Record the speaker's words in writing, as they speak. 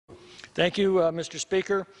Thank you, Mr.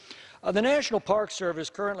 Speaker. The National Park Service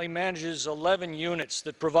currently manages 11 units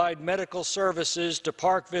that provide medical services to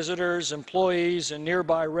park visitors, employees, and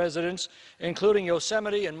nearby residents, including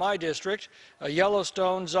Yosemite in my district,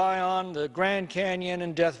 Yellowstone, Zion, the Grand Canyon,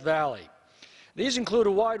 and Death Valley. These include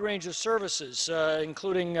a wide range of services,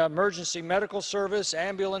 including emergency medical service,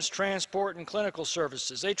 ambulance transport, and clinical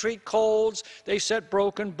services. They treat colds, they set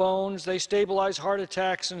broken bones, they stabilize heart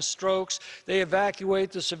attacks and strokes, they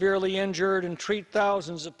evacuate the severely injured, and treat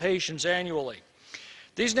thousands of patients annually.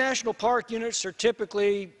 These national park units are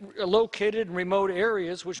typically located in remote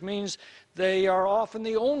areas, which means they are often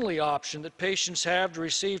the only option that patients have to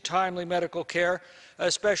receive timely medical care,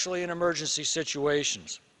 especially in emergency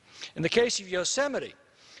situations. In the case of Yosemite,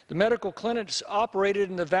 the medical clinics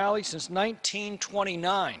operated in the valley since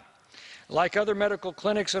 1929. Like other medical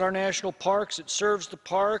clinics at our national parks, it serves the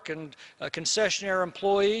park and concessionaire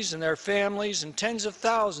employees and their families and tens of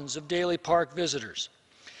thousands of daily park visitors.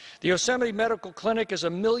 The Yosemite Medical Clinic is a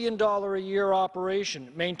 $1 million a year operation.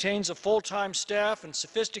 It maintains a full-time staff and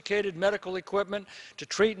sophisticated medical equipment to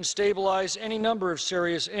treat and stabilize any number of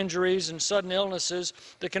serious injuries and sudden illnesses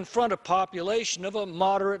that confront a population of a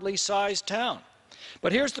moderately sized town.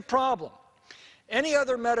 But here's the problem. Any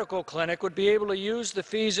other medical clinic would be able to use the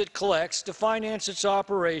fees it collects to finance its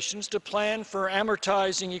operations, to plan for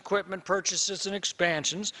amortizing equipment purchases and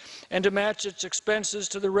expansions, and to match its expenses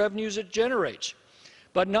to the revenues it generates.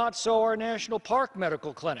 But not so our national park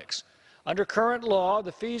medical clinics. Under current law,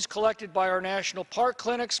 the fees collected by our national park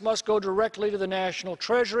clinics must go directly to the national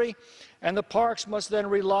treasury, and the parks must then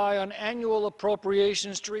rely on annual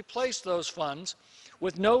appropriations to replace those funds,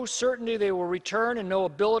 with no certainty they will return and no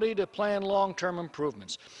ability to plan long-term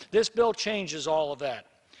improvements. This bill changes all of that.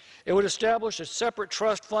 It would establish a separate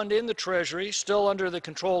trust fund in the Treasury, still under the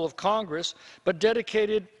control of Congress, but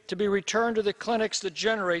dedicated to be returned to the clinics that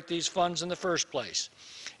generate these funds in the first place.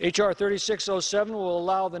 H.R. 3607 will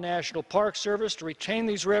allow the National Park Service to retain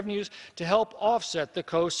these revenues to help offset the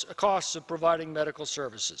costs of providing medical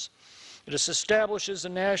services. It establishes a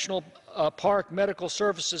National Park Medical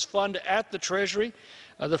Services Fund at the Treasury.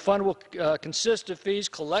 The fund will consist of fees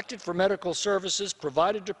collected for medical services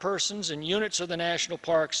provided to persons and units of the National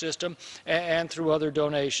Park System and through other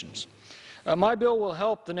donations. My bill will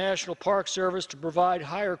help the National Park Service to provide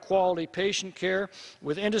higher quality patient care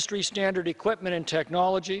with industry standard equipment and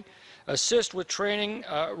technology, assist with training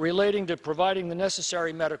relating to providing the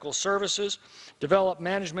necessary medical services, develop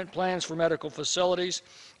management plans for medical facilities,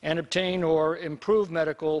 and obtain or improve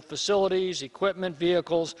medical facilities, equipment,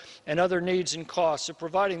 vehicles, and other needs and costs of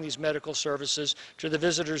providing these medical services to the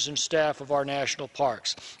visitors and staff of our national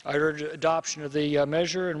parks. I urge adoption of the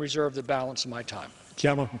measure and reserve the balance of my time. The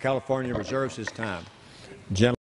gentleman from California reserves his time.